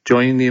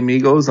Joining the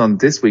Amigos on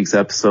this week's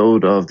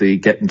episode of the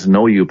Getting to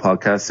Know You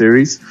podcast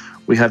series,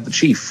 we have the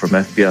Chief from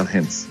FPL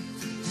Hints.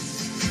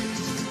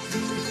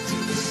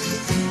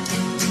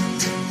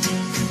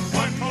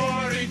 One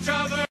for each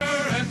other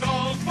and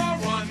all for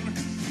one.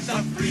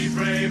 The three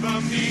brave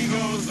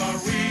amigos are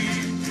we.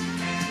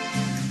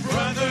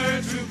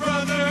 Brother to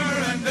brother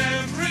and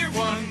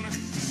everyone,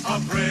 a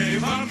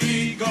brave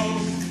amigo.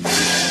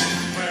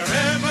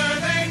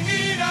 Wherever they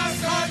need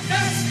us, our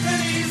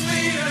destinies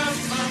lead us.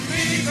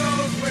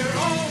 Amigos, we're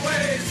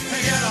always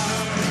together.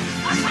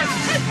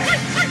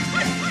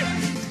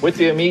 With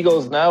the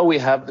Amigos now, we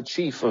have the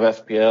Chief of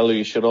FPL, who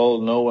you should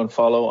all know and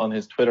follow on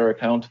his Twitter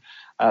account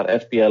at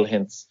FPL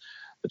Hints.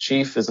 The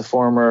Chief is a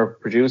former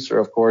producer,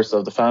 of course,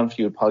 of the Fan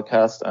Feud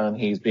podcast, and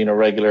he's been a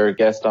regular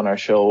guest on our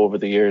show over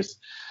the years.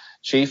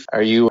 Chief,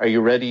 are you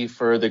ready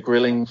for the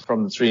grilling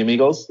from the three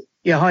Amigos?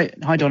 Yeah,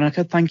 hi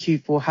Donica. Thank you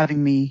for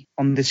having me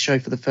on this show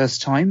for the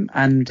first time.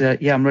 And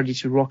I'm ready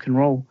to rock and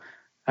roll,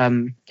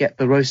 get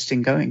the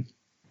roasting going.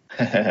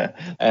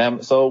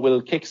 So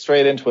we'll kick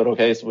straight into it.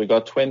 Okay, so we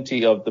got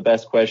 20 of the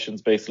best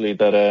questions basically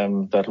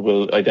that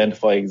will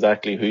identify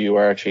exactly who you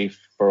are, Chief,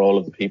 for all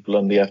of the people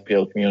in the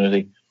FPL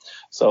community.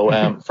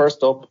 So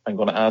first up, I'm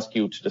going to ask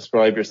you to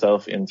describe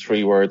yourself in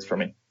 3 words for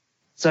me.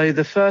 So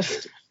the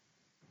first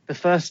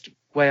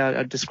way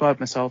I describe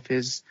myself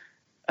is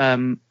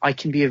I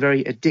can be a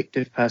very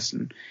addictive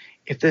person.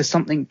 If there's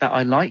something that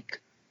I like,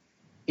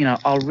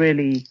 I'll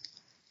really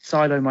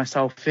silo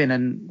myself in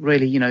and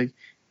really,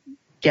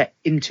 get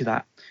into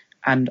that.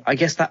 And I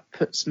guess that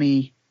puts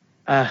me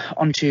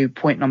onto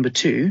point number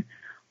 2.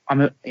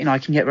 I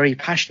can get very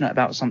passionate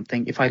about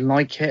something. If I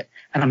like it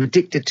and I'm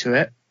addicted to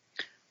it,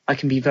 I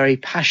can be very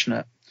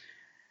passionate.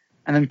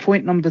 And then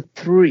point number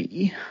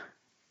 3,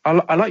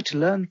 I like to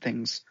learn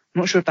things. I'm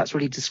not sure if that's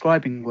really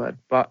describing word,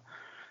 but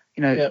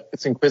yeah,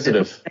 it's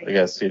inquisitive, I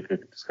guess you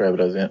could describe it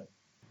as.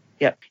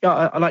 Yeah,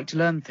 I like to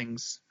learn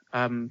things.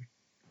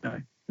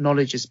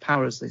 Knowledge is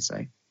power, as they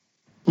say.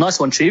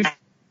 Nice one, Chief.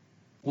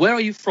 Where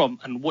are you from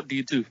and what do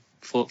you do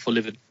for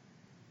living?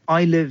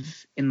 I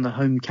live in the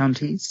home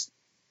counties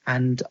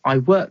and I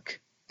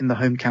work in the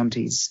home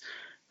counties.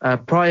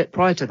 Prior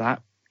to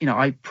that,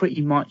 I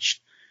pretty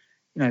much,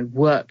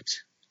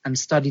 worked and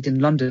studied in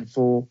London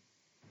for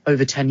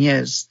over 10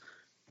 years.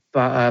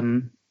 But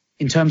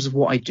in terms of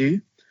what I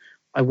do,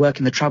 I work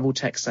in the travel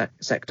tech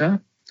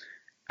sector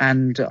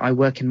and I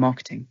work in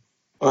marketing.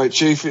 All right,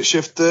 Chief, it's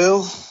Shift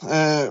Dale.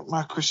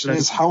 My question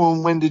is, how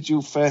and when did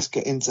you first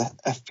get into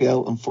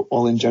FPL and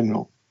football in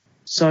general?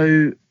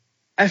 So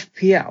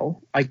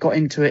FPL, I got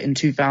into it in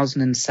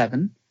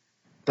 2007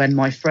 when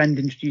my friend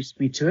introduced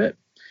me to it.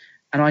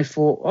 And I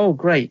thought, oh,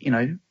 great,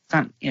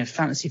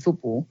 fantasy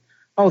football.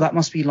 Oh, that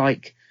must be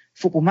like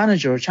Football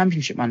Manager or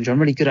Championship Manager.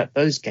 I'm really good at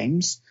those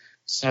games.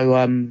 So,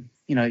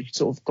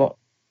 sort of got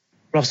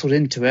rustled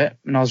into it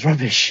and I was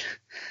rubbish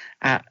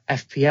at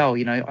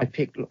FPL. I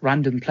picked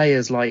random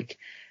players like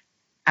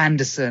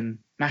Anderson,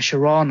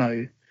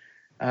 Mascherano.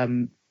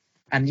 I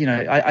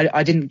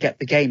didn't get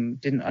the game,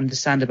 didn't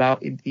understand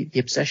about the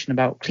obsession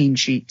about clean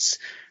sheets,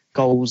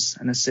 goals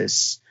and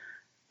assists.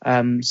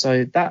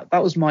 So that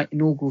was my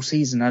inaugural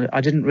season.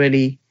 I didn't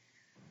really,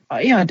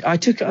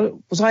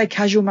 was I a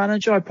casual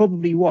manager? I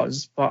probably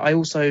was, but I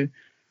also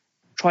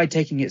tried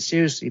taking it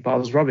seriously, but I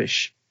was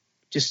rubbish.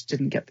 Just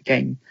didn't get the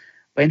game.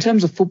 But in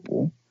terms of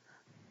football,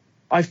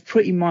 I've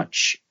pretty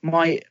much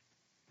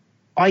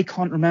I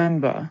can't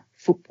remember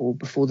football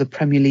before the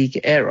Premier League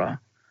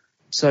era.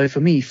 So for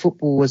me,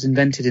 football was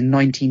invented in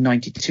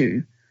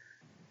 1992,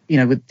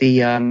 with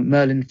the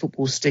Merlin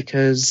football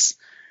stickers,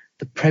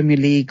 the Premier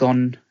League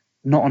on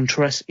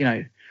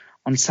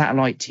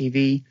satellite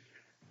TV.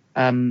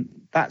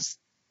 That's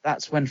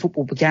when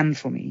football began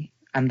for me.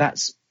 And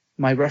that's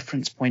my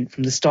reference point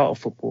from the start of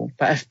football.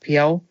 But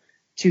FPL,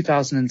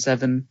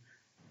 2007,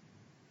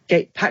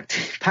 packed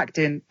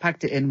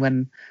it in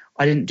when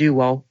I didn't do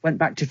well, went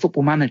back to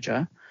Football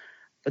Manager,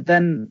 but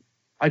then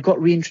I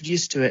got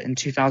reintroduced to it in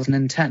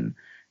 2010.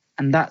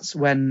 And that's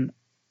when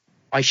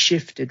I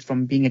shifted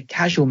from being a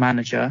casual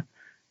manager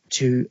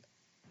to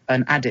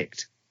an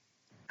addict,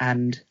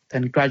 and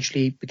then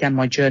gradually began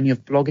my journey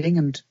of blogging,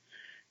 and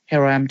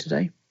here I am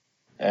today.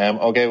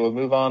 Okay, we'll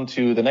move on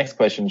to the next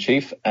question,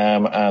 Chief.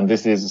 And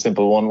this is a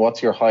simple one.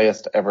 What's your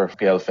highest ever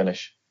FPL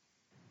finish?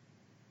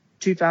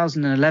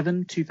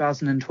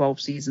 2011-2012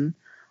 season,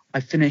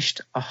 I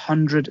finished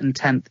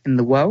 110th in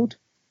the world.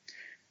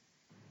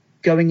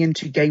 Going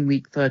into game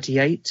week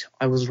 38,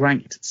 I was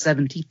ranked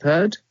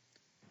 73rd.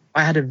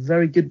 I had a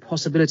very good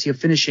possibility of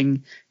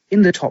finishing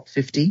in the top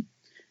 50.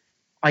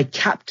 I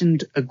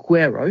captained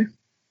Aguero,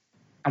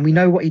 and we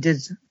know what he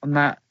did on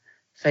that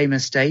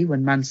famous day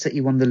when Man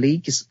City won the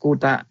league. He scored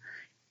that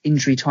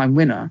injury time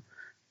winner.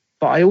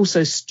 But I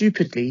also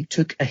stupidly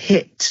took a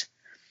hit,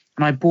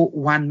 and I bought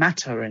Juan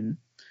Mata in,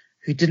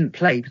 who didn't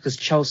play because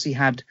Chelsea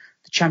had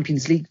the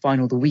Champions League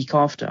final the week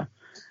after.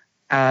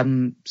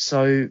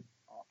 So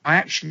I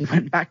actually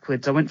went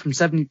backwards. I went from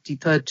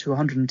 73rd to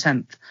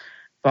 110th.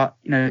 But,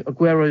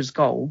 Aguero's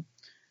goal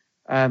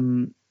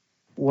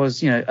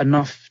was,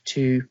 enough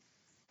to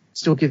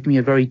still give me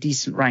a very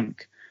decent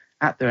rank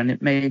at there, and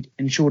it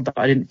ensured that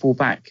I didn't fall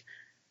back.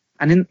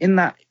 And in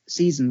that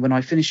season, when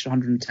I finished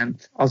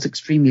 110th, I was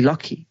extremely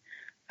lucky.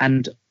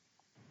 And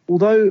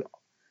although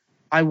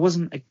I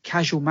wasn't a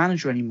casual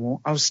manager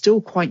anymore, I was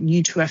still quite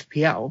new to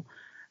FPL,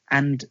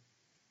 and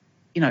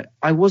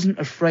I wasn't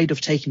afraid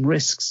of taking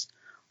risks.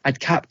 I'd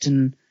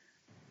captain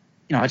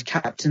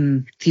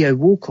Theo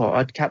Walcott.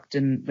 I'd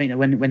captain,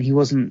 when he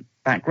wasn't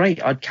that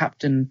great, I'd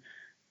captain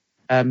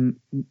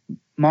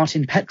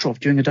Martin Petrov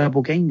during a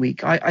double game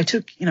week. I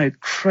took,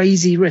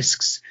 crazy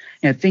risks,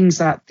 things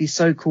that the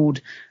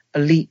so-called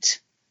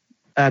elite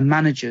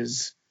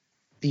managers,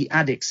 the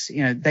addicts,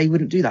 they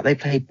wouldn't do that. They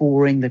play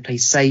boring, they play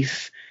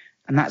safe,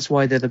 and that's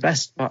why they're the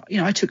best. But,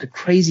 I took a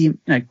crazy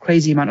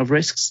amount of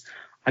risks.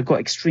 I got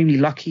extremely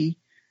lucky,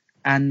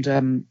 and,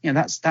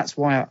 that's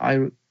why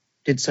I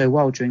did so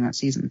well during that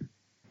season.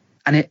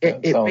 And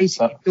it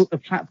basically built the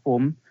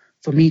platform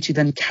for me to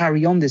then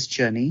carry on this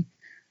journey,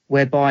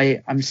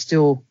 whereby I'm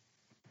still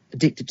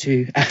addicted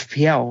to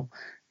FPL,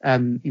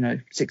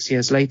 6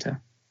 years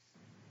later.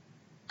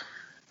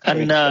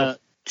 And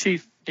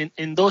Chief,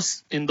 in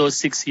those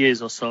 6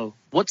 years or so,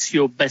 what's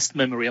your best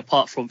memory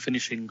apart from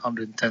finishing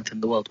 110th in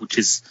the world, which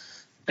is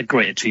a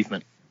great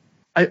achievement?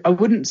 I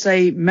wouldn't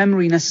say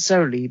memory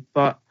necessarily,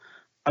 but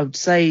I would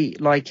say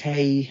like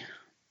the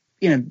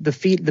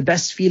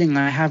best feeling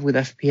I have with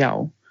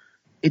FPL.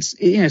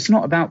 It's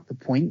not about the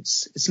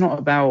points. It's not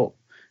about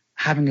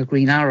having a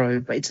green arrow,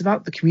 but it's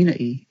about the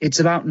community. It's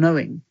about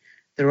knowing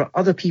there are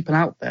other people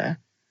out there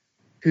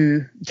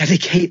who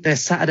dedicate their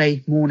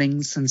Saturday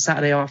mornings and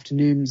Saturday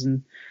afternoons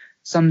and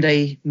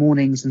Sunday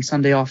mornings and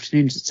Sunday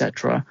afternoons,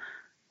 etc.,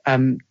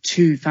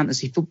 to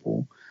fantasy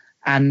football,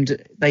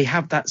 and they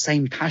have that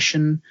same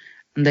passion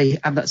and they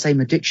have that same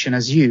addiction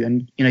as you,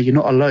 and you're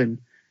not alone.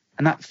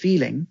 And that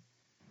feeling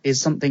is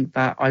something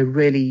that I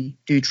really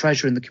do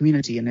treasure in the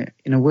community, and it,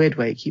 in a weird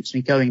way, it keeps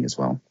me going as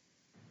well.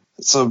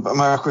 So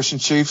my question,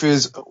 Chief,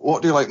 is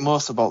what do you like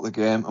most about the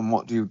game and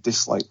what do you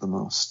dislike the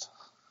most?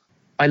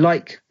 I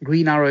like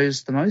green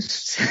arrows the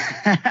most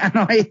and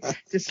I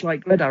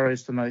dislike red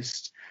arrows the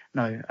most.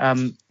 No.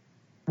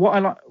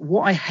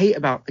 What I hate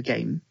about the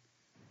game,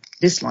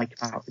 dislike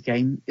about the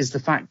game, is the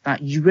fact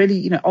that you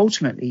really,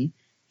 ultimately,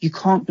 you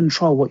can't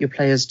control what your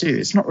players do.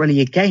 It's not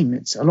really a game.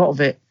 It's a lot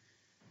of it.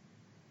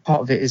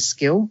 Part of it is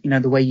skill,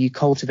 the way you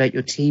cultivate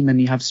your team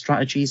and you have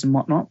strategies and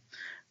whatnot.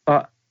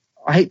 But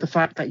I hate the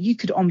fact that you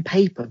could, on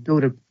paper,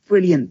 build a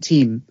brilliant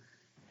team,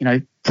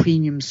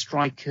 premium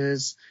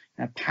strikers,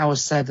 power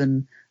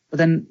 7, but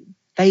then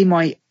they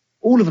might,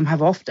 all of them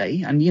have off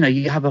day, and,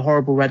 you have a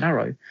horrible red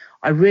arrow.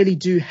 I really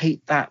do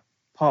hate that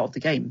part of the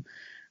game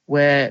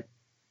where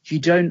you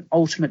don't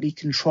ultimately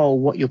control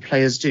what your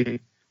players do.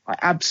 I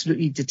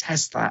absolutely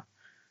detest that.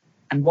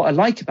 And what I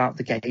like about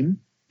the game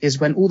is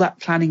when all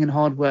that planning and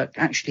hard work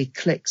actually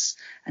clicks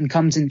and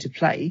comes into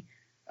play,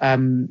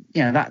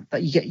 that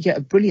you get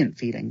a brilliant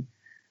feeling.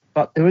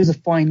 But there is a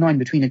fine line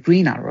between a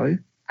green arrow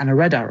and a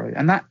red arrow,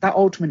 and that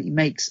ultimately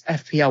makes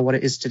FPL what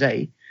it is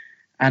today.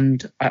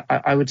 And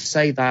I would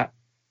say that,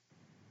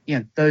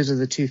 those are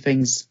the two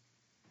things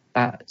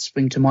that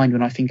spring to mind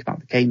when I think about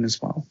the game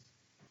as well.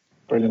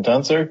 Brilliant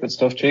answer. Good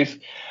stuff, Chief.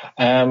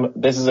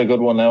 This is a good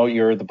one now.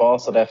 You're the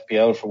boss at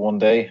FPL for one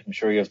day. I'm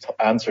sure you've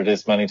answered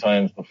this many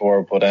times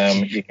before, but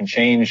you can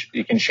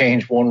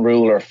change one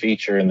rule or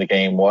feature in the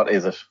game. What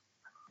is it?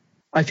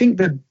 I think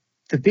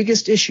the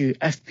biggest issue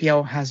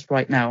FPL has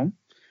right now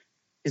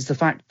is the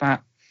fact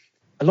that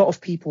a lot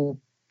of people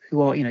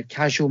who are,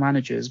 casual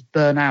managers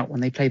burn out when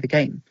they play the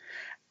game.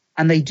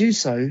 And they do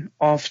so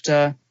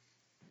after,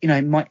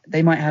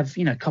 they might have,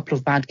 a couple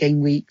of bad game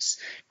weeks,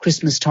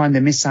 Christmas time, they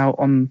miss out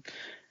on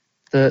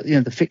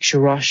the fixture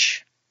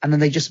rush, and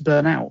then they just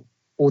burn out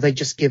or they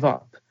just give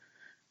up.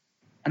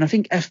 And I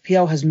think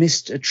FPL has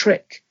missed a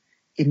trick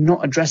in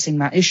not addressing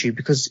that issue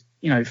because,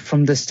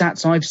 from the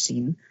stats I've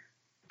seen,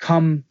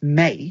 come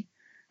May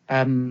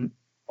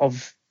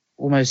of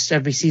almost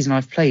every season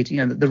I've played,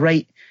 the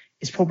rate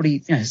is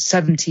probably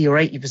 70 or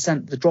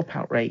 80% the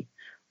dropout rate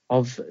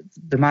of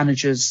the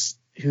managers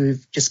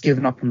who've just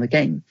given up on the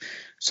game.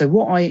 So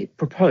what I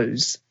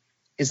propose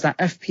is that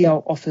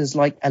FPL offers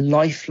like a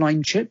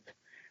lifeline chip,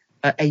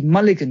 a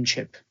mulligan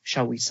chip,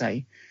 shall we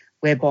say,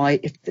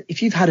 whereby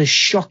if you've had a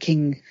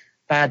shocking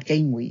bad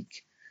game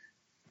week,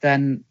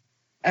 then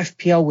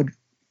FPL would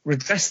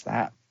redress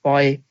that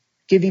by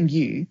giving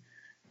you,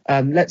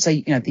 let's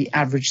say, the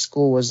average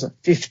score was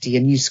 50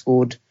 and you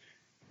scored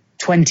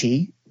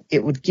 20,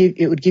 it would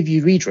give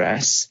you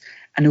redress,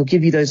 and it will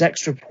give you those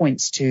extra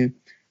points to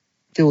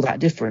fill that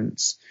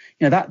difference.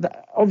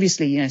 That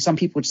obviously, some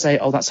people would say,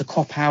 oh, that's a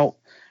cop out.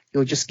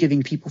 You're just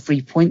giving people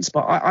free points.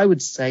 But I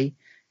would say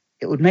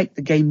it would make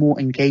the game more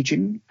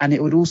engaging, and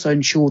it would also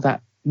ensure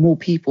that more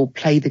people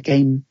play the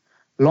game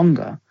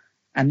longer.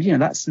 And,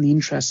 that's in the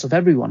interest of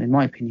everyone, in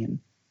my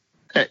opinion.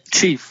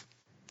 Chief,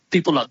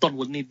 people like Don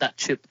will need that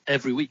chip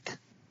every week.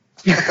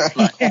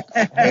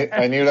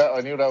 I knew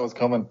that was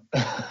coming.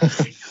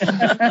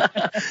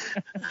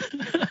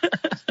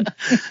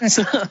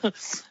 So,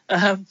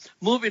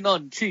 moving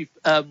on, Chief.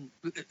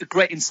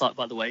 Great insight,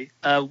 by the way.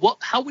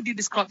 How would you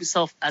describe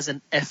yourself as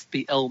an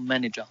FPL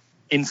manager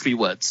in 3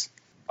 words?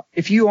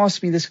 If you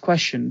asked me this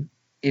question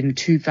in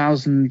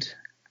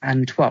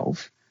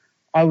 2012,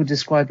 I would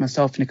describe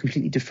myself in a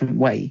completely different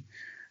way.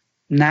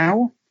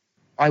 Now,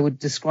 I would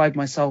describe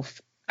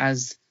myself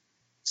as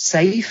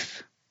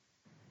safe,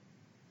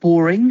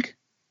 boring,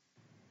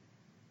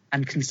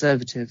 and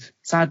conservative.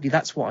 Sadly,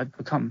 that's what I've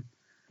become.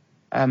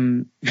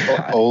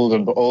 Old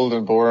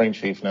and boring,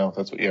 Chief. Now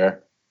that's what you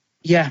are.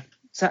 Yeah,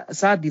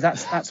 sadly,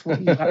 that's what's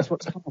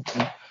come of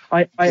me.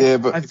 But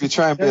if you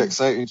try and be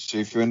exciting,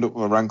 Chief, you end up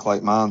with a rank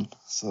like man.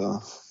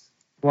 So.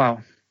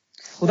 Wow.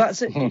 Well,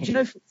 that's it. Do you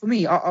know, for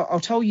me, I'll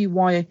tell you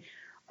why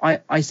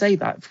I say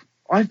that.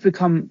 I've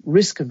become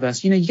risk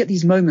averse. You get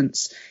these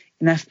moments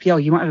in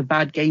FPL. You might have a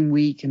bad game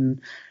week,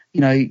 and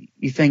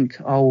you think,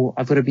 oh,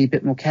 I've got to be a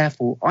bit more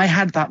careful. I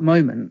had that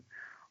moment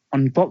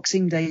on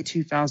Boxing Day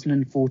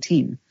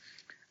 2014.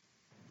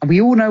 And we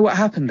all know what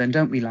happened then,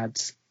 don't we,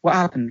 lads? What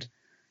happened?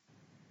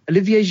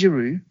 Olivier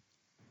Giroud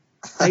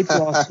played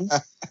for Arsenal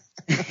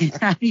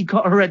and he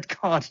got a red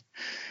card.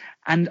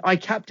 And I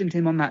captained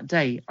him on that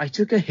day. I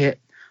took a hit.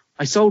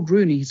 I sold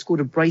Rooney. He scored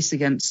a brace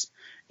against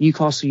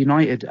Newcastle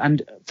United.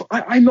 And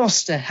I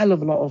lost a hell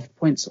of a lot of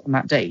points on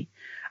that day.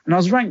 And I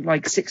was ranked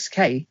like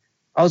 6K.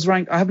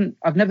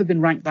 I've never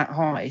been ranked that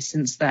high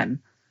since then.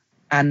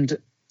 And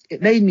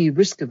it made me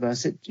risk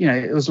averse. It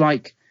was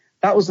like,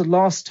 that was the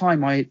last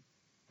time I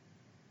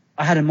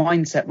had a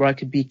mindset where I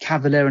could be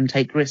cavalier and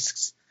take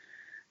risks.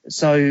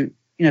 So,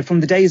 from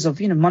the days of,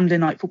 Monday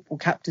Night Football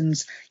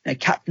captains,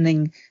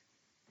 captaining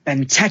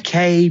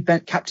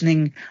Benteke,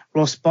 captaining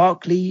Ross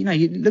Barkley,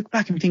 you look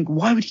back and think,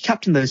 why would he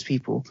captain those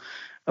people?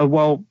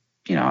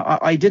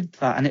 I did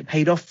that and it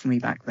paid off for me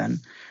back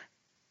then.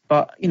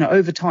 But,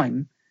 over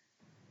time,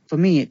 for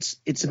me,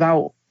 it's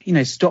about,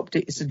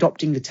 it's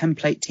adopting the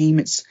template team.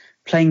 It's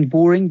playing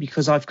boring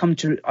because I've come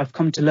to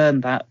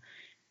learn that,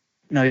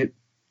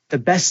 the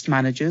best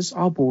managers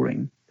are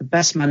boring. The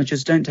best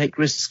managers don't take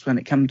risks when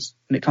it comes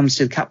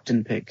to the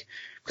captain pick.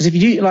 Because if you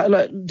do,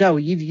 like Del,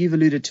 you've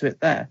alluded to it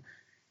there.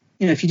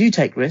 If you do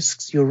take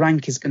risks, your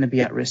rank is going to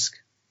be at risk.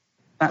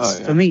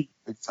 That's for me.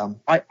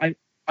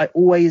 I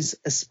always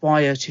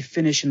aspire to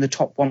finish in the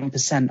top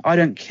 1%. I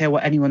don't care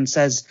what anyone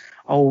says.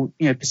 Oh,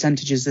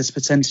 percentages this,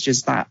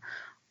 percentages that.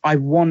 I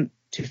want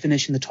to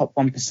finish in the top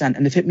 1%.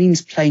 And if it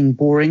means playing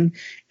boring,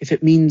 if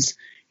it means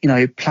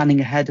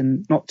planning ahead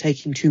and not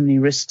taking too many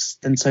risks,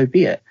 then so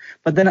be it.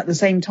 But then at the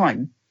same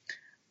time,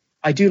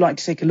 I do like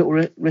to take a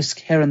little risk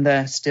here and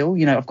there still.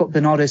 I've got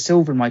Bernardo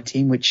Silva in my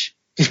team, which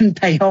didn't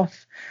pay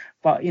off,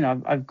 but,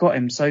 I've got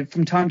him. So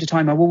from time to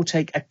time, I will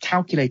take a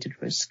calculated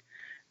risk.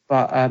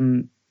 But, I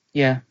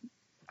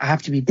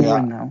have to be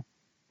boring now.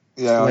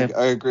 Yeah,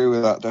 I agree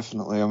with that,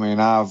 definitely. I mean,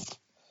 I've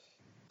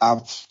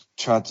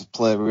tried to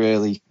play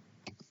really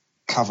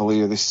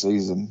cavalier this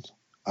season,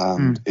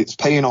 and it's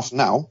paying off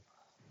now.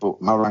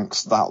 But my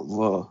rank's that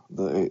low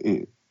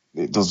that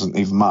it doesn't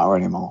even matter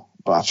anymore.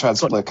 But I tried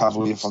to play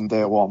cavalier from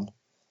day one,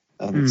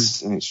 and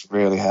it's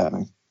really hurt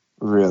me.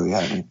 Really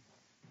hurt me.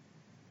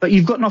 But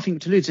you've got nothing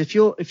to lose. If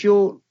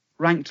you're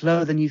ranked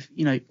lower than you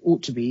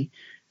ought to be,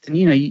 then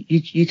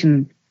you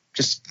can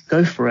just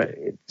go for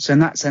it. So in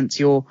that sense,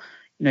 you're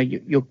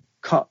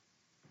cut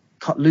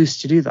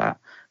loose to do that.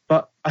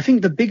 But I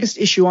think the biggest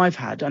issue I've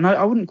had, and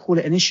I wouldn't call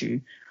it an issue,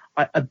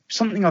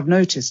 something I've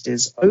noticed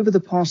is over the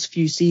past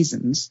few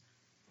seasons,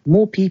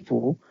 more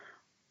people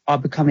are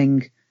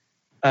becoming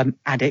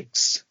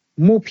addicts.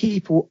 More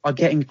people are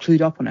getting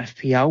clued up on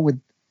FPL with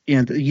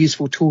the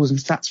useful tools and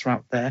stats are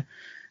out there.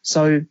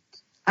 So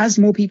as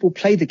more people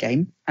play the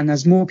game and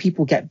as more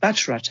people get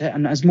better at it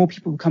and as more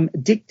people become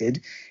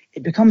addicted,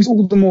 it becomes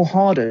all the more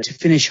harder to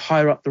finish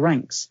higher up the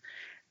ranks.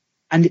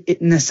 And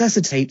it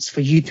necessitates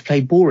for you to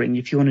play boring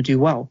if you want to do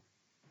well.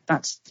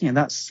 That's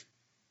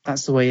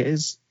the way it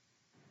is.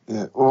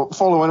 Yeah. Well,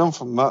 following on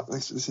from that,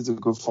 this is a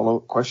good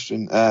follow-up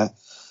question.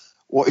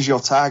 What is your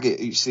target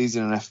each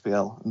season in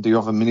FPL? And do you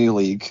have a mini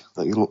league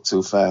that you look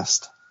to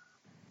first?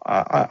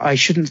 I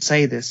shouldn't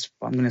say this,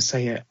 but I'm going to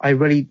say it.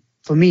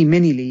 For me,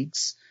 mini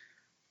leagues,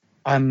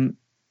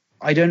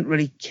 I don't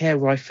really care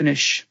where I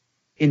finish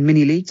in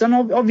mini leagues. And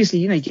obviously,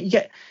 you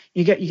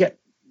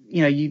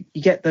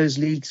get those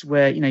leagues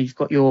where, you've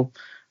got your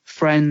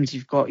friends,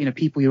 you've got,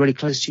 people you're really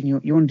close to,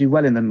 and you want to do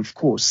well in them, of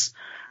course.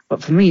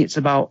 But for me, it's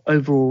about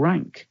overall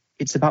rank.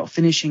 It's about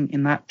finishing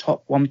in that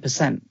top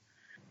 1%.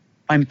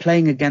 I'm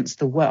playing against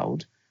the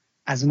world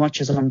as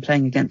much as I'm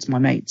playing against my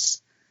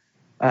mates.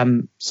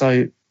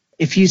 So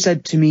if you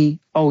said to me,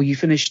 oh, you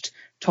finished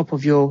top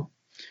of your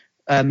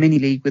mini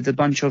league with a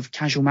bunch of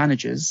casual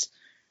managers,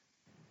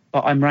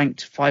 but I'm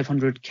ranked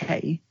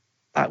 500k,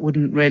 that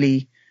wouldn't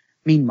really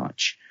mean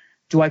much.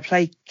 Do I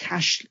play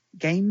cash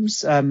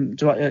games?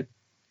 Do I,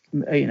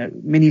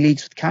 mini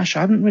leagues with cash?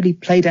 I haven't really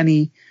played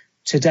any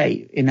to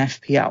date in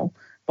FPL,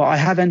 but I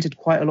have entered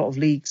quite a lot of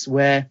leagues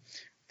where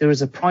there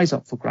is a prize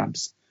up for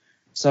grabs.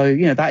 So,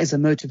 that is a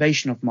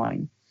motivation of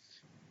mine.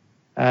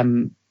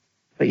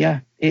 But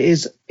yeah,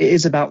 it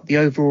is about the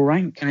overall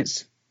rank, and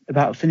it's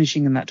about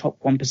finishing in that top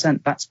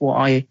 1%. That's what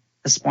I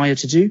aspire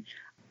to do.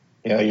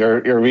 Yeah,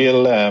 your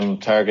real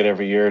target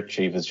every year,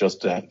 Chief, is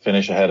just to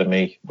finish ahead of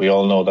me. We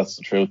all know that's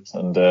the truth,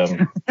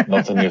 and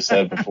nothing you've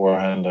said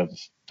beforehand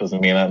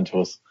doesn't mean anything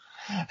to us.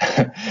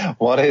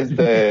 What is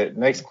the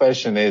next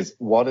question is,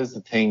 what is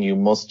the thing you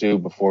must do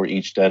before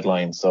each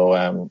deadline?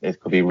 So it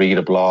could be read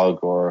a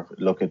blog or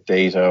look at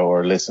data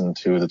or listen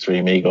to the Three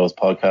Amigos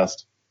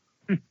podcast.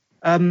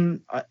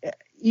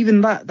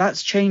 Even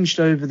that's changed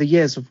over the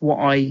years of what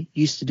I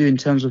used to do in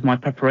terms of my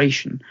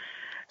preparation.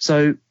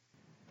 So,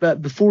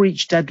 but before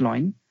each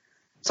deadline,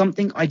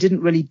 something I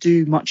didn't really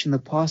do much in the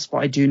past, but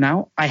I do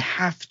now, I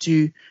have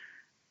to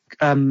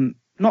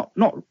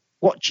not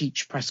watch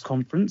each press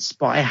conference,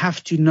 but I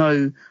have to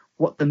know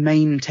what the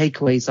main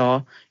takeaways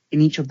are in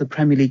each of the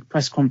Premier League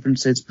press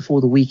conferences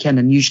before the weekend,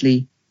 and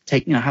usually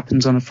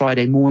happens on a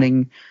Friday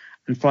morning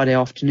and Friday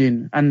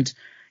afternoon. And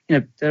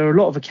there are a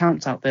lot of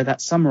accounts out there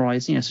that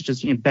summarize, such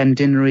as Ben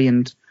Dinnery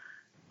and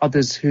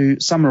others who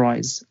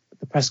summarize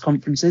the press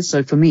conferences.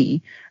 So for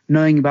me,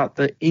 knowing about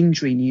the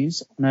injury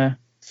news on a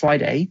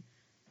Friday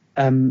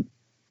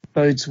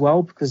bodes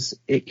well, because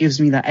it gives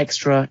me that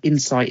extra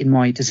insight in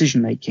my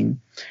decision making.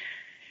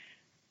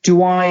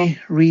 Do I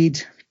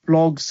read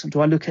blogs?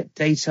 Do I look at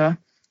data,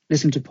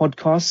 listen to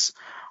podcasts?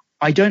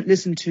 I don't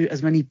listen to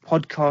as many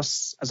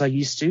podcasts as I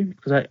used to,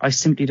 because I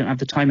simply don't have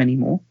the time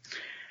anymore.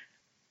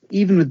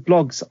 Even with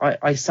blogs,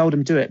 I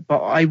seldom do it, but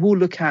I will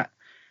look at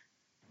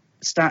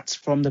stats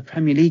from the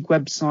Premier League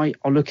website.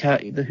 I'll look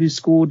at the Who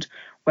Scored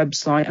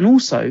website, and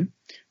also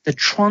the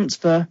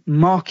Transfer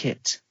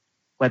Market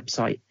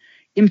website.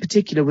 In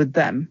particular with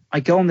them, I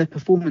go on their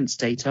performance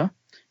data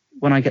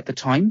when I get the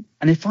time.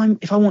 And if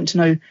I want to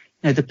know,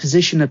 the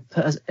position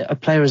a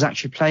player is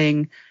actually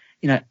playing,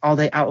 are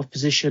they out of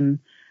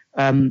position?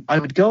 I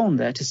would go on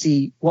there to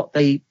see what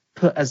they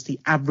put as the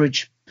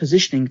average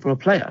positioning for a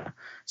player.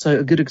 So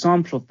a good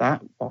example of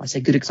that, well, I say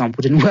good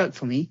example, didn't work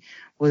for me,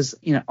 was,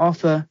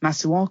 Arthur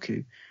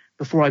Masuaku.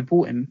 Before I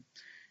bought him,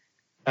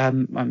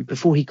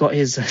 before he got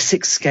his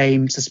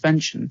 6-game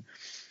suspension,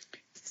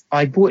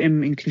 I bought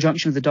him in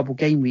conjunction with the double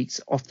game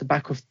weeks off the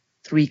back of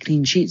 3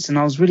 clean sheets. And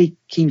I was really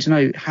keen to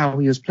know how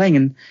he was playing.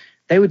 And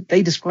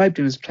they described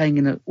him as playing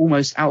in an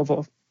almost out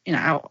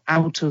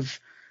of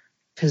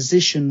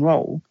position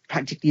role,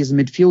 practically as a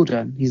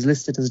midfielder. He's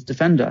listed as a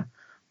defender.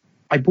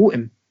 I bought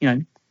him,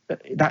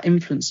 that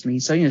influenced me.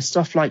 So,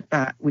 stuff like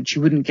that, which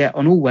you wouldn't get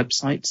on all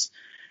websites,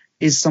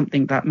 is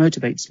something that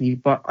motivates me.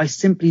 But I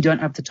simply don't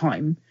have the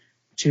time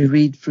to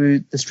read through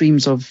the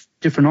streams of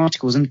different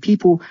articles. And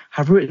people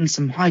have written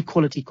some high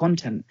quality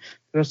content.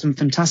 There are some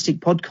fantastic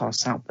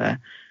podcasts out there.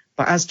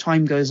 But as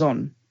time goes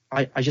on,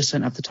 I just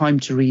don't have the time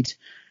to read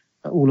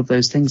all of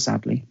those things,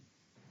 sadly.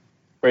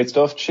 Great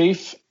stuff,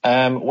 Chief.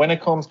 When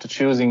it comes to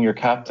choosing your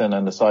captain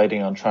and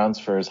deciding on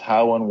transfers,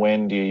 how and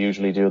when do you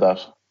usually do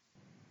that?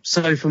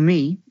 So for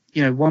me,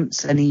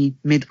 once any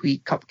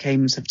midweek cup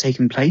games have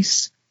taken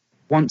place,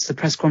 once the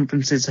press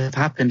conferences have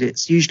happened,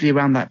 it's usually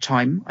around that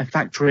time. I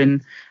factor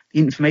in the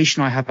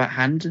information I have at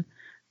hand,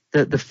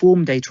 the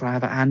form data I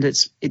have at hand.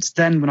 It's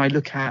then when I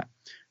look at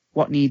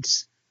what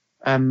needs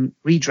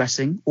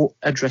redressing or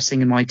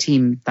addressing in my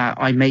team that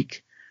I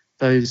make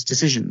those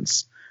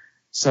decisions.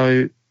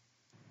 So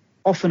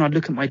often I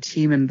look at my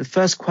team, and the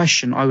first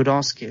question I would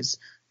ask is,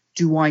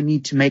 do I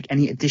need to make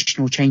any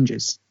additional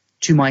changes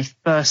to my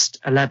first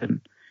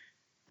 11?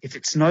 If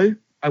it's no,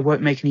 I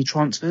won't make any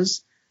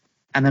transfers,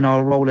 and then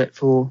I'll roll it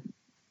for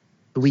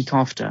the week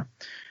after.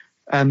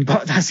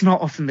 But that's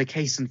not often the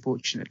case,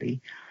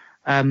 unfortunately.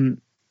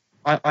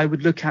 I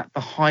would look at the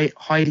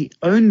highly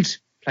owned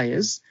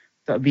players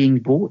that are being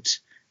bought,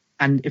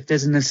 and if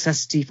there's a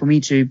necessity for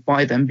me to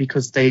buy them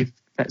because they've,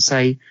 let's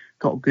say,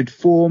 got good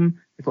form,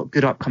 they've got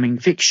good upcoming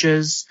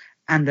fixtures,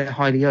 and they're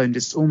highly owned,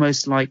 it's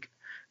almost like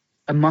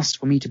a must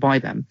for me to buy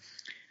them.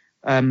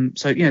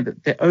 So,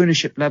 their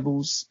ownership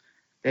levels,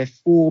 their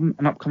form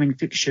and upcoming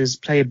fixtures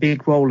play a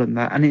big role in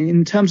that. And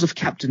in terms of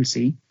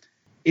captaincy,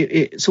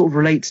 it sort of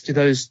relates to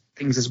those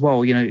things as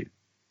well.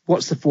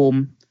 What's the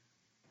form,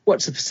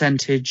 what's the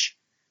percentage,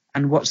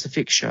 and what's the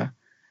fixture?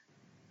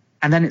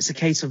 And then it's a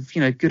case of,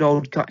 good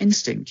old gut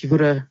instinct. You've got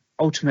to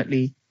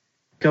ultimately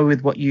go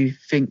with what you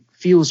think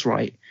feels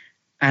right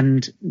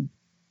and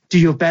do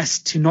your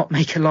best to not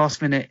make a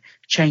last minute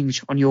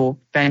change on your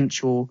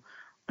bench or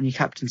on your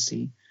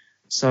captaincy.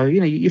 So,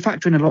 you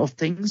factor in a lot of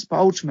things, but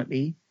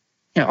ultimately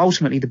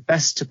the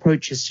best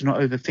approach is to not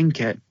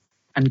overthink it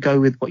and go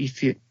with what you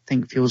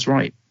think feels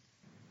right.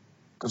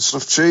 Good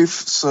stuff, Chief.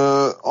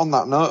 So on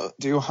that note,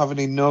 do you have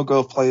any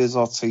no-go players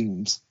or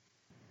teams?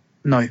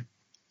 No. Not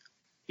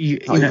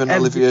even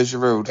Olivier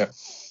Giroud?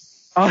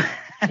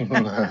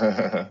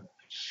 Yeah.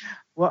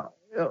 Well,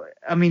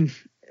 I mean,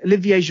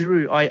 Olivier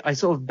Giroud, I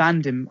sort of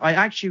banned him. I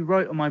actually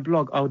wrote on my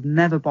blog I would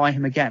never buy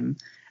him again.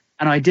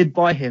 And I did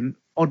buy him,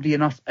 oddly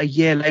enough, a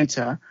year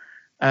later,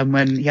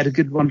 when he had a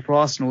good run for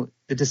Arsenal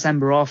the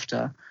December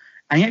after.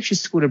 And he actually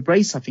scored a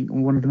brace, I think,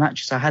 on one of the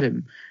matches I had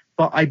him.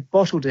 But I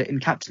bottled it in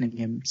captaining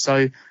him.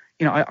 So,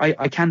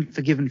 I can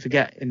forgive and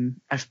forget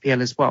in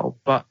FPL as well.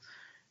 But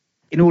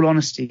in all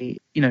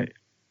honesty,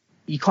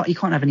 you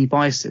can't have any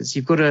biases.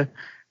 You've got to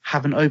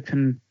have an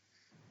open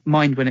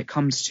mind when it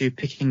comes to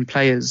picking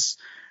players,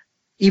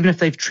 even if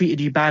they've treated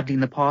you badly in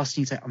the past.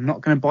 And you say, I'm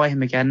not going to buy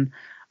him again.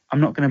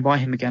 I'm not going to buy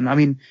him again. I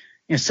mean,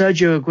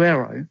 Sergio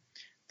Aguero,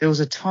 there was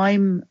a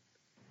time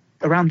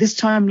around this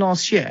time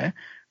last year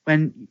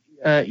when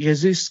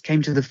Jesus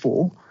came to the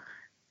fore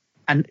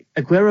and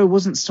Aguero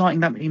wasn't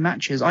starting that many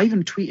matches. I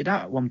even tweeted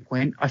out at one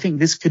point, I think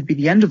this could be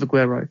the end of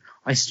Aguero.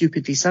 I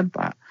stupidly said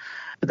that.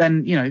 But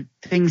then,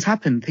 things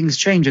happen, things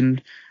change,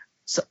 and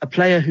a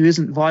player who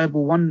isn't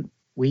viable one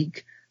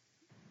week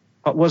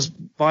but was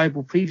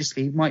viable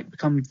previously might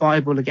become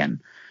viable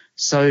again.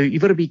 So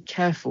you've got to be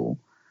careful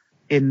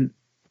in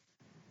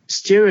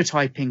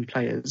stereotyping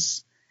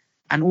players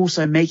and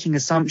also making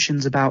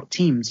assumptions about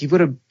teams. You've got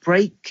to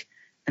break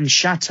and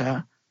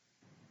shatter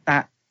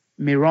that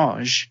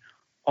mirage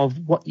of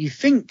what you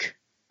think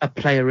a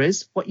player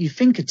is, what you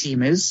think a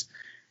team is,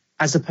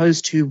 as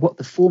opposed to what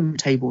the form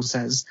table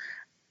says.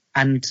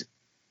 And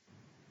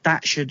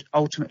that should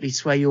ultimately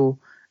sway your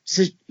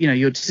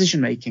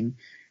decision making.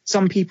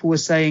 Some people were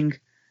saying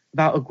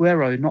about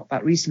Aguero not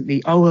that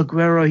recently,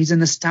 Aguero, he's a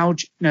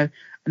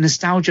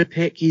nostalgia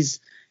pick. He's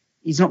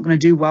not going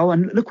to do well.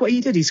 And look what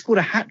he did. He scored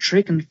a hat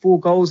trick and 4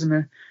 goals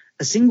and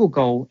a single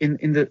goal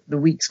in the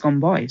weeks gone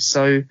by.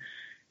 So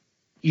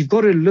you've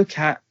got to look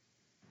at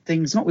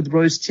things not with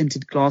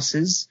rose-tinted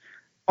glasses.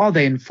 Are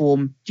they in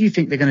form? Do you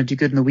think they're going to do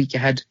good in the week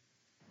ahead?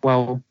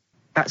 Well,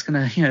 that's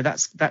going to,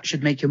 that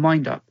should make your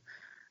mind up,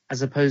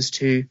 as opposed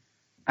to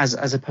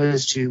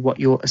what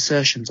your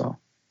assertions are.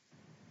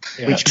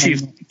 Yeah.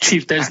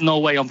 Chief, there's no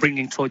way I'm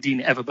bringing Troy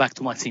Deeney ever back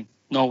to my team.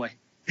 No way.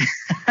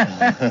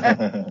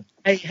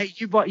 Hey,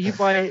 you buy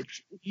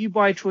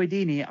Troy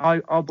Deeney,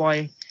 I'll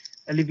buy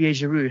Olivier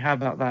Giroud. How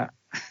about that?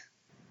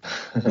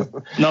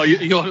 No,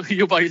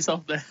 you by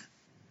yourself there.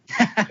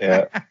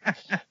 Yeah.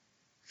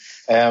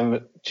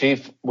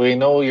 Chief, we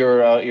know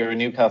you're a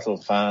Newcastle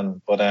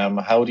fan, but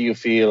how do you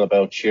feel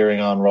about cheering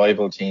on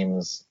rival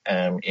teams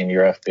in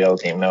your FPL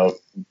team? Now,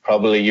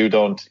 probably you're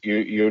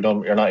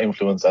not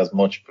influenced as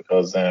much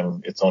because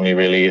it's only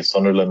really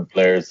Sunderland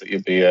players that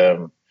you'd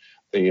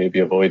be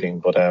avoiding.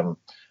 But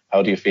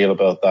how do you feel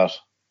about that?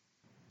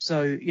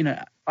 So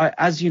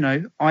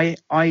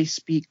I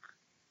speak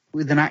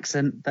with an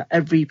accent that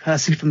every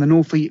person from the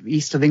north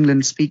east of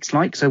England speaks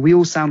like. So we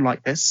all sound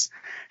like this.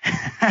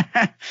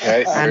 Yeah,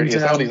 you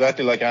sound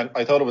exactly like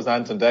I thought it was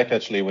Anton Deck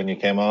actually when you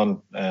came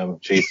on,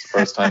 Chief, the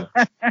first time.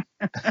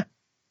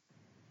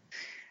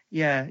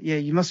 Yeah.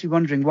 You must be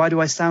wondering, why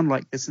do I sound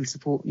like this and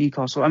support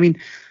Newcastle? I mean,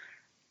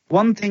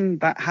 one thing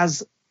that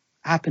has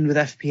happened with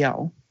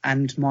FPL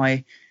and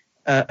my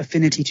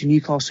affinity to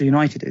Newcastle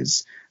United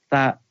is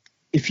that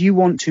if you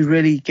want to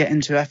really get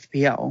into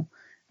FPL,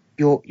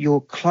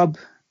 your club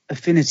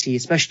affinity,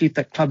 especially if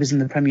that club is in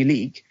the Premier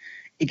League,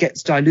 it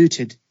gets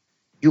diluted.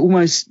 You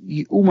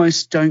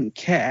almost don't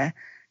care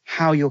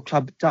how your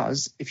club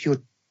does if your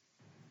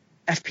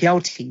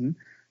FPL team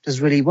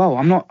does really well.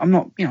 I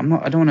don't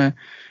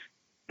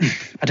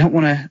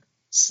want to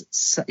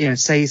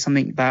say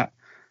something that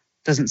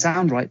doesn't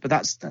sound right, but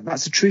that's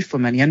the truth for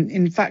many. And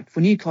in fact,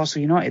 for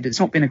Newcastle United, it's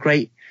not been a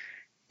great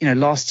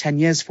last 10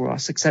 years for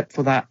us, except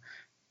for that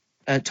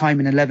time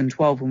in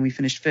 11-12 when we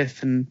finished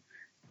 5th and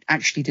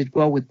actually did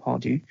well with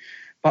Pardew.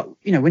 But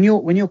when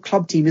your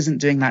club team isn't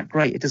doing that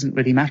great, it doesn't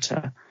really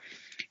matter.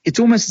 It's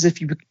almost as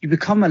if you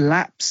become a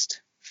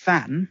lapsed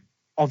fan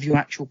of your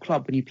actual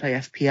club when you play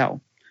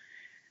FPL.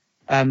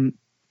 And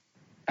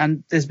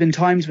there's been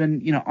times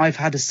when I've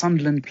had a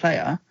Sunderland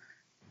player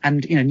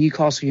and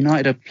Newcastle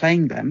United are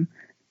playing them,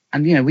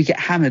 and we get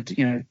hammered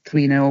 3-0,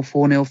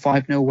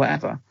 4-0, 5-0,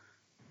 whatever.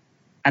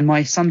 And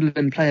my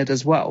Sunderland player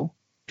does well.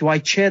 Do I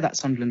cheer that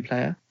Sunderland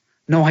player?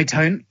 No, I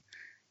don't.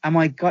 Am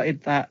I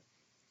gutted that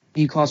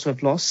Newcastle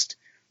have lost?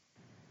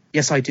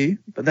 Yes, I do.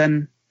 But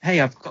then, hey,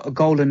 I've got a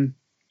goal and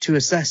 2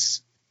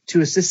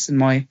 assists in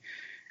my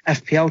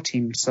FPL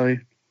team. So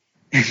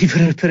you've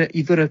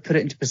got to put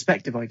it into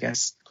perspective, I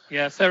guess.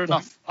 Yeah, fair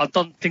enough. I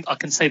don't think I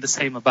can say the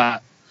same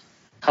about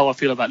how I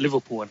feel about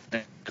Liverpool and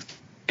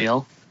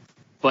FPL,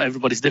 but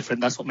everybody's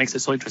different. That's what makes it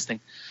so interesting.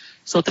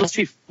 So tell us,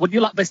 Chief, what do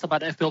you like best about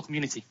the FPL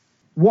community?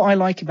 What I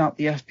like about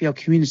the FPL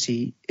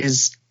community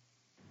is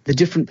the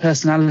different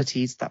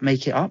personalities that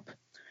make it up,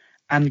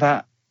 and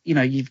that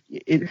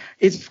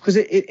it's because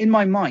in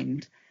my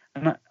mind,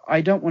 and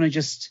I don't want to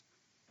just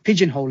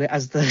pigeonhole it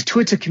as the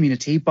Twitter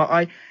community,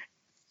 but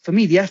for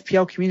me the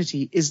FPL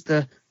community is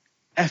the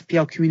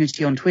FPL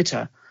community on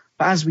Twitter.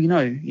 But as we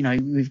know,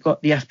 we've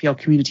got the FPL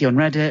community on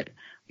Reddit,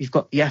 we've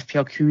got the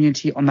FPL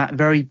community on that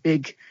very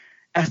big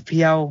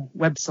FPL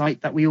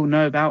website that we all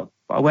know about,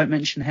 but I won't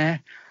mention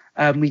here.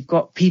 We've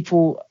got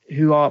people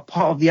who are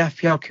part of the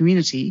FPL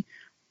community,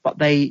 but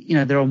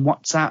they're on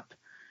WhatsApp.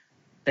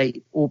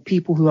 Or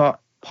people who are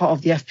part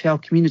of the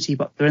FPL community,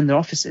 but they're in their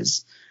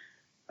offices.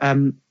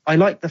 I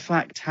like the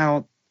fact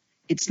how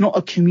it's not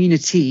a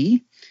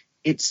community,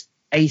 it's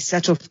a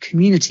set of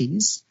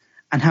communities,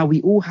 and how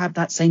we all have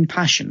that same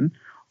passion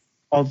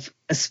of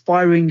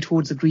aspiring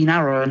towards the green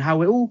arrow, and how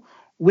we're all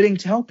willing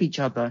to help each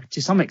other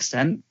to some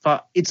extent.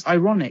 But it's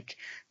ironic.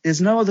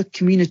 There's no other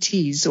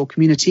communities or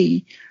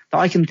community that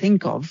I can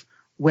think of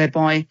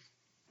whereby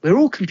we're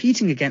all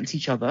competing against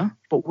each other,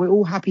 but we're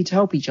all happy to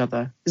help each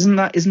other. Isn't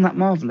that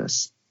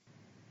marvelous?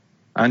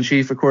 And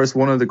Chief, of course,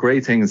 one of the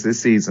great things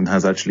this season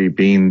has actually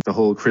been the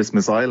whole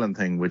Christmas Island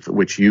thing,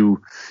 which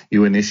you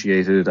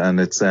initiated, and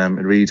it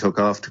really took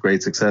off to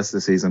great success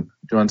this season. Do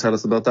you want to tell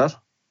us about that?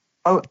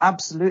 Oh,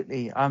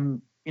 absolutely.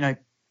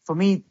 For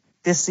me,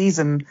 this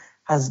season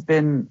has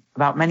been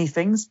about many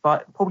things,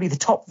 but probably the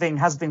top thing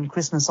has been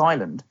Christmas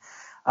Island.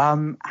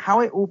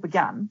 How it all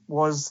began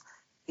was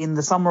in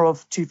the summer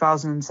of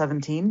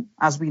 2017.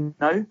 As we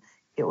know,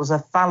 it was a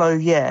fallow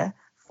year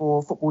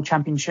for football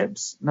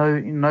championships,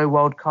 no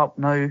World Cup,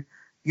 no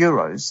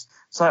Euros.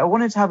 So I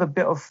wanted to have a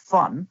bit of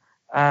fun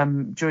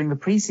during the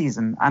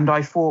preseason, and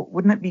I thought,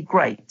 wouldn't it be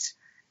great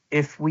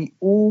if we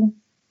all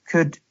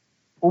could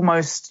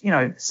almost,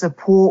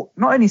 support,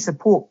 not only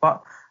support,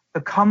 but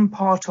become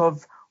part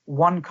of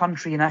one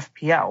country in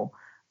FPL.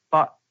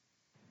 But,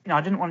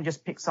 I didn't want to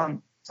just pick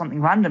something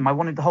random. I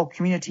wanted the whole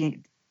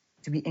community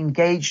to be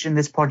engaged in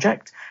this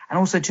project and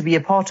also to be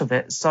a part of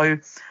it. So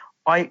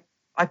I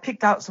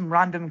picked out some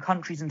random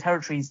countries and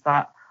territories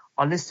that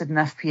are listed in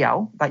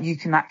FPL that you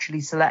can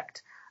actually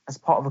select as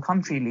part of a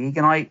country league.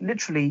 And I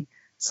literally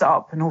set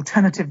up an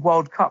alternative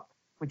World Cup,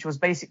 which was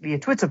basically a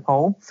Twitter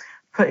poll,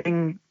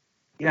 putting,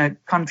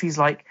 countries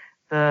like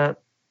the,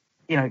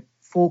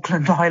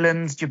 Falkland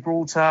Islands,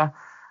 Gibraltar,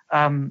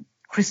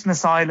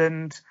 Christmas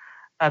Island,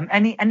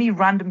 any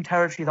random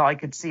territory that I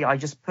could see. I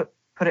just put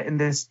it in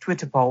this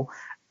Twitter poll,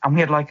 and we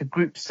had like a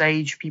group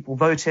stage, people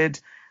voted.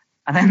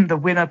 And then the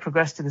winner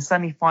progressed to the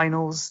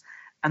semi-finals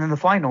and then the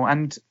final.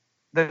 And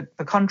the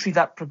country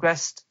that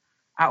progressed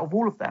out of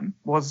all of them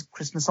was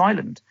Christmas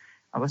Island.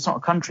 It's not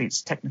a country,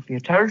 it's technically a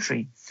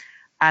territory.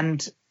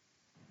 And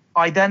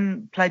I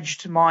then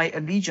pledged my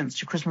allegiance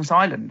to Christmas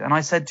Island. And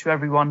I said to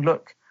everyone,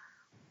 look,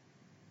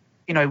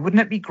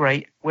 wouldn't it be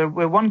great? We're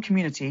one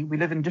community. We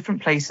live in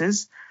different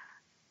places.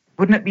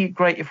 Wouldn't it be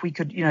great if we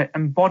could,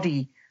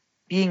 embody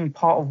being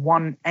part of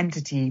one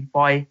entity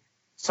by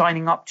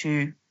signing up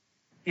to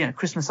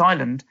Christmas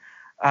Island,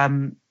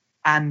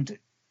 and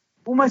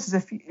almost as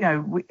if,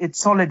 it's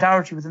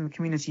solidarity within the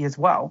community as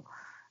well.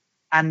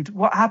 And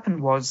what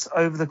happened was,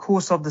 over the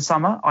course of the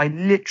summer, I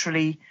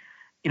literally,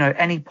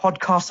 any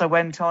podcast I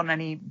went on,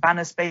 any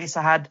banner space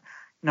I had,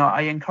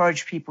 I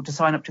encouraged people to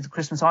sign up to the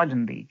Christmas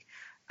Island League.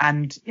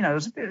 And, it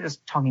was a bit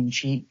of tongue in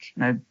cheek,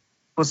 it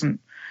was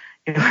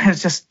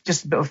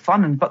just a bit of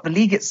fun. But the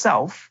league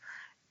itself,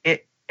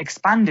 it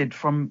expanded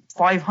from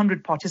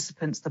 500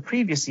 participants the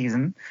previous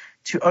season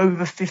to over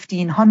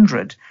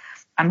 1,500.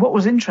 And what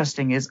was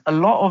interesting is a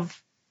lot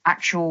of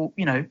actual,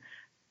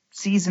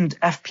 seasoned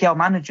FPL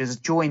managers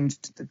joined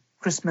the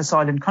Christmas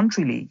Island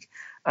Country League.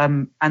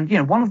 And,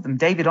 one of them,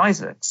 David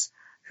Isaacs,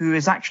 who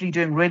is actually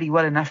doing really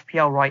well in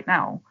FPL right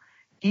now,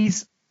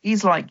 he's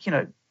like,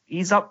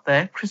 he's up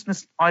there,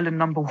 Christmas Island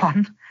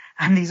 #1.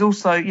 And he's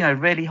also,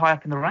 really high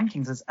up in the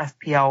rankings as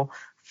FPL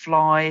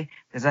Fly,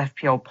 there's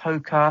FPL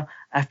Poker,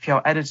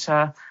 FPL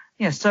Editor.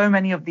 So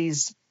many of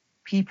these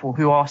people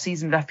who are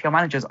seasoned FPL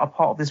managers are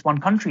part of this one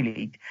country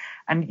league.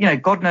 And,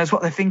 God knows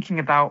what they're thinking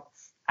about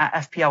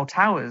at FPL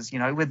Towers,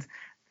 with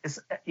this,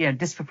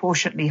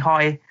 disproportionately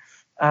high,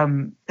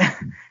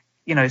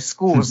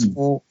 scores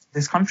for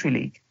this country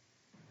league.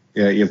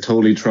 Yeah, you've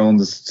totally thrown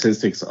the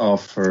statistics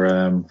off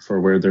for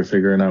where they're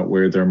figuring out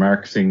where their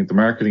marketing. The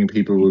marketing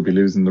people will be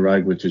losing the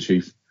rag with you,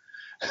 Chief.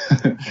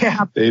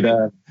 Yeah.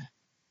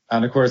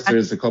 And of course,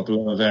 there's a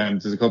couple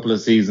of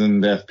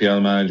seasoned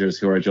FPL managers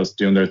who are just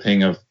doing their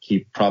thing of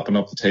keep propping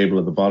up the table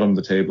at the bottom of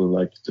the table.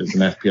 Like there's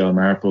an FPL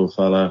Marple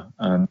fella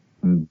and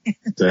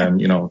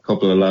a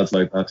couple of lads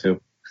like that too.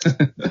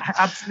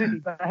 Absolutely,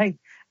 but hey,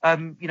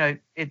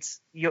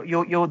 it's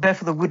you're there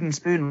for the wooden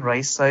spoon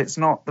race, so it's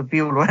not the be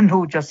all or end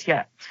all just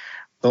yet.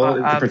 So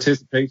the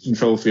participation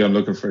trophy I'm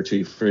looking for,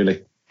 Chief,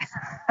 really.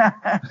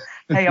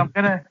 Hey,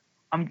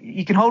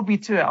 you can hold me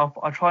to it.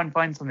 I'll try and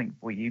find something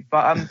for you.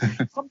 But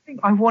something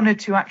I wanted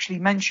to actually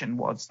mention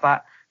was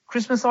that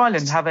Christmas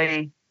Island have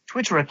a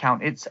Twitter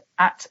account. It's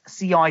at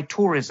CI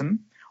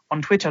Tourism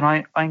on Twitter,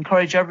 and I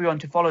encourage everyone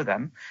to follow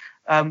them.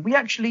 We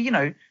actually, in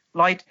a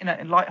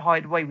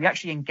light-hearted way, we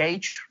actually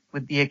engaged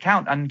with the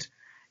account, and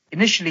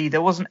initially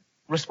there wasn't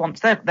response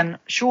there. But then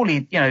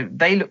surely,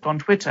 they looked on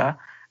Twitter,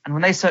 and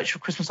when they searched for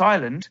Christmas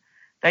Island,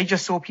 they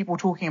just saw people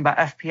talking about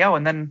FPL,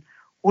 and then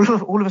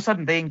all of a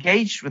sudden they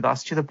engaged with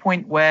us to the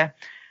point where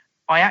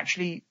I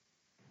actually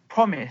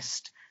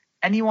promised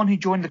anyone who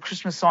joined the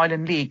Christmas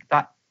Island League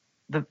that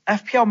the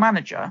FPL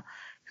manager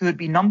who would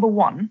be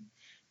 #1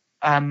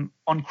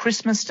 on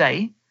Christmas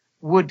Day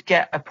would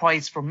get a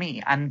prize from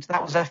me. And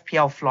that was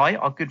FPL Fly,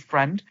 our good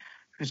friend,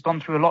 who's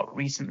gone through a lot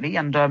recently,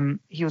 and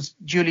he was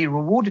duly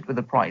rewarded with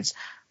a prize.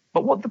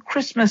 But what the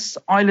Christmas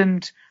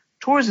Island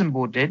Tourism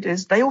Board did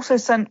is they also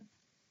sent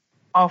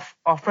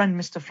our friend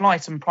Mr. Fly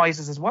some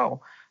prizes as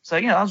well. So,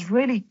 that was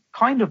really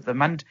kind of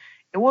them. And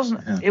It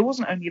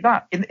wasn't only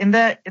that. In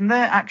their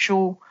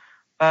actual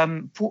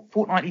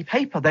fortnightly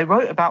paper, they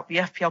wrote about the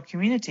FPL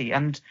community,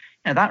 and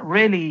that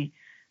really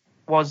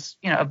was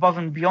above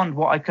and beyond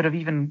what I could have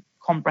even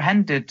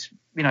comprehended.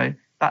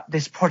 That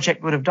this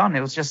project would have done.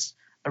 It was just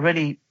a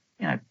really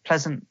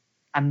pleasant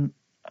and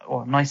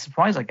nice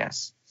surprise, I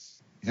guess.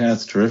 Yeah,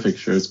 it's terrific.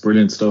 Sure, it's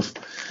brilliant stuff.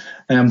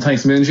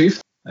 Thanks a million,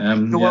 Chief.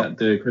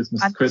 The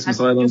Christmas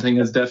Island thing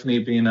has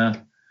definitely been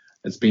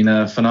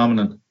a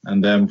phenomenon,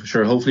 and for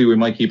sure, hopefully we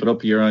might keep it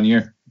up year on year.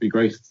 It'd be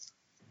great.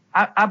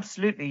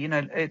 Absolutely.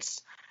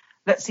 Let's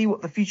see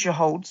what the future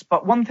holds.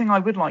 But one thing I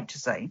would like to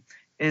say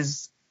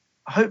is,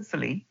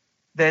 hopefully,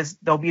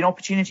 there'll be an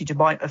opportunity to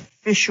buy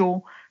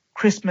official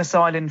Christmas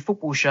Island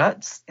football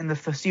shirts in the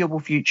foreseeable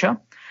future.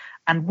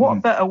 And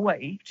what better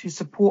way to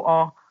support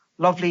our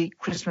lovely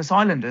Christmas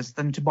Islanders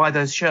than to buy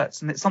those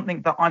shirts? And it's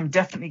something that I'm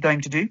definitely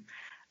going to do.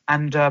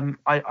 And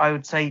I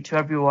would say to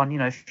everyone,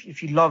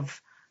 if you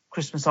love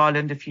Christmas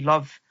Island, if you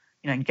love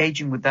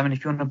engaging with them, and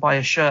if you want to buy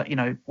a shirt,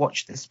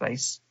 watch this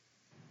space.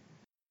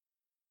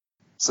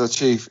 So,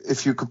 Chief,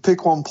 if you could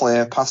pick one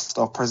player, past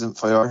or present,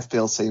 for your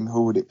FPL team,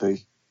 who would it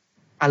be?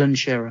 Alan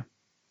Shearer.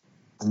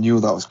 I knew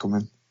that was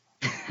coming.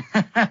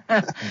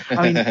 I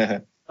mean,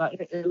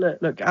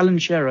 look, Alan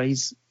Shearer,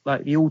 he's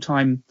like the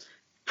all-time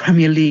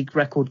Premier League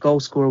record goal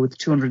scorer with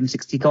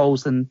 260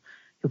 goals, and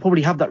he'll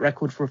probably have that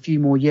record for a few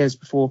more years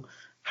before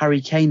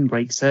Harry Kane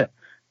breaks it.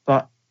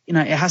 But it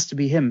has to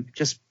be him,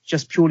 just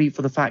purely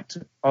for the fact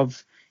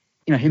of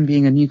him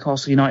being a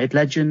Newcastle United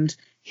legend,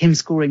 him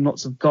scoring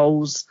lots of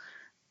goals.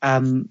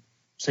 So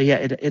yeah,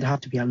 it'd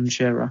have to be Alan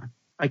Shearer.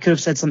 I could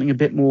have said something a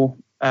bit more,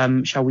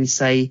 shall we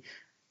say,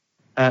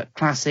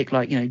 classic,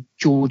 like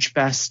George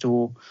Best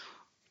or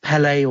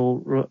Pele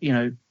or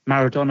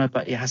Maradona,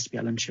 but it has to be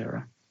Alan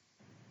Shearer.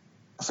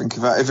 I think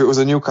if it was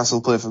a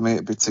Newcastle player for me,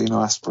 it'd be Tino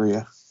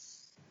Asprilla.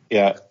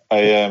 Yeah,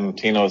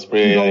 Tino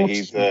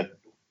Asprilla.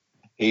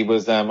 He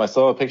was. I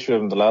saw a picture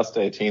of him the last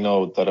day,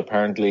 Tino, that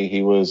apparently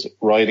he was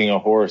riding a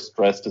horse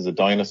dressed as a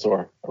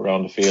dinosaur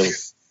around the field.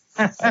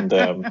 And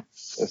the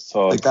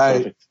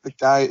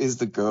guy is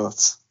the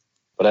goat.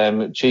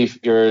 But Chief,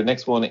 your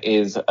next one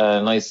is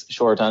a nice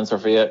short answer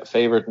for you.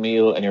 Favorite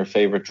meal and your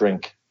favorite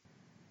drink.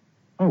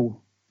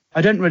 Oh,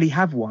 I don't really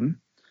have one.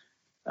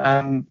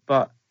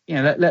 But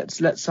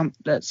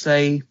let's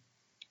say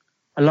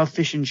I love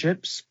fish and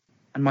chips,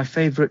 and my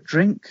favorite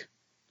drink,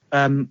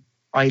 I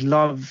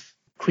love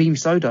cream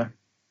soda.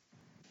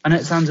 I know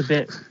it sounds a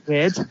bit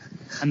weird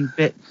and a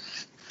bit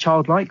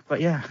childlike, but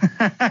yeah.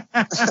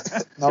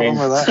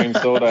 Cream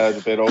soda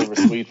is a bit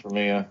oversweet for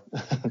me.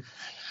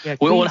 Yeah,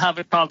 we all have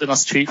a child in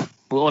us, Chief.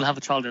 We all have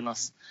a child in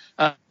us.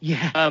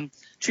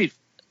 Chief,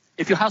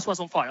 if your house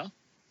was on fire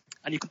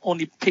and you could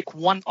only pick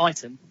one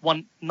item,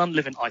 one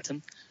non-living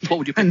item, what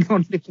would you pick?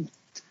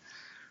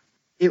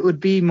 It would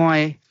be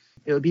my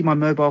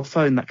mobile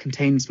phone that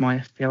contains my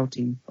FPL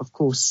team, of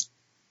course.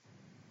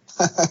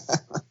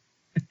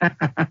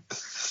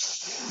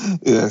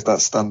 Yeah,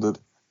 that's standard.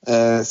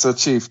 So,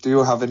 Chief, do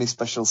you have any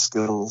special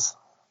skills?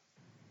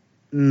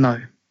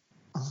 No.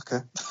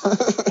 Okay.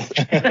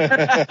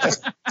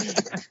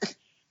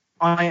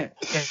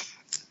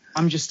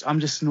 I'm just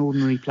an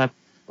ordinary pleb.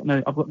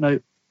 I've got no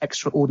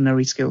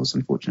extraordinary skills,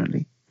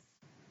 unfortunately.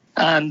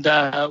 And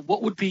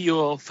what would be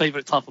your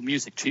favourite type of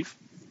music, Chief?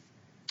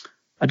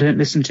 I don't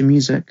listen to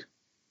music.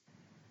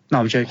 No,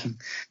 I'm joking.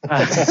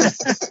 I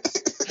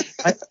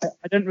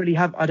don't really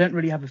have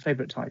a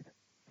favourite type.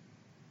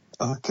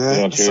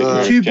 Okay.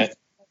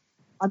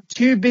 I'm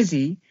too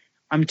busy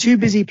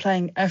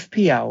playing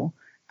FPL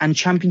and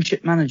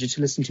Championship Manager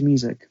to listen to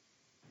music.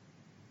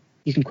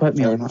 You can quote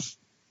me on that.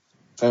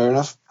 Fair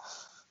enough.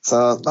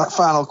 So that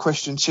final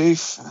question,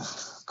 Chief,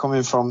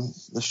 coming from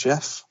the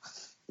chef,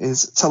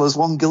 is tell us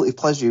one guilty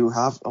pleasure you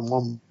have and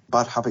one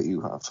bad habit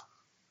you have.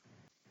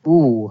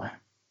 Ooh.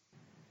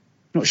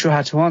 Not sure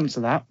how to answer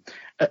that.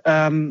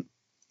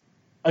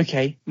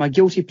 Okay, my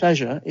guilty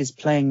pleasure is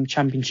playing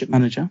Championship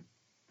Manager.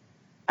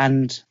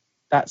 And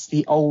that's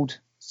the old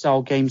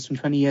style games from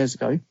 20 years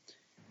ago.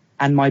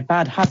 And my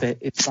bad habit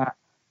is that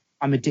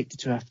I'm addicted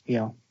to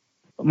FPL.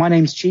 But my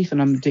name's Chief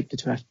and I'm addicted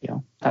to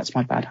FPL. That's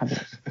my bad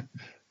habit.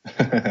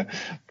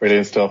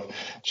 Brilliant stuff.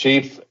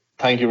 Chief,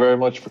 thank you very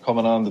much for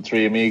coming on The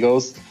Three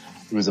Amigos.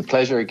 It was a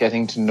pleasure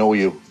getting to know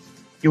you.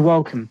 You're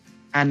welcome.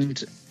 And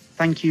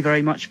thank you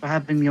very much for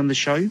having me on the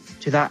show.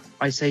 To that,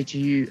 I say to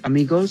you,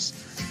 amigos,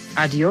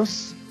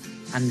 adios,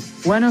 and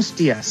buenos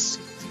dias.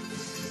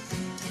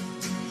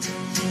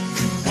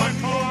 One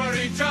for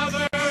each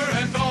other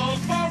and all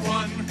for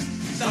one.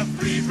 The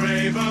three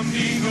brave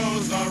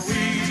amigos are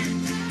we.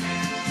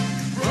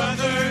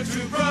 Brother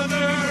to brother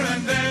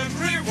and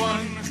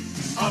everyone,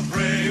 a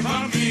brave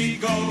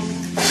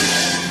amigo.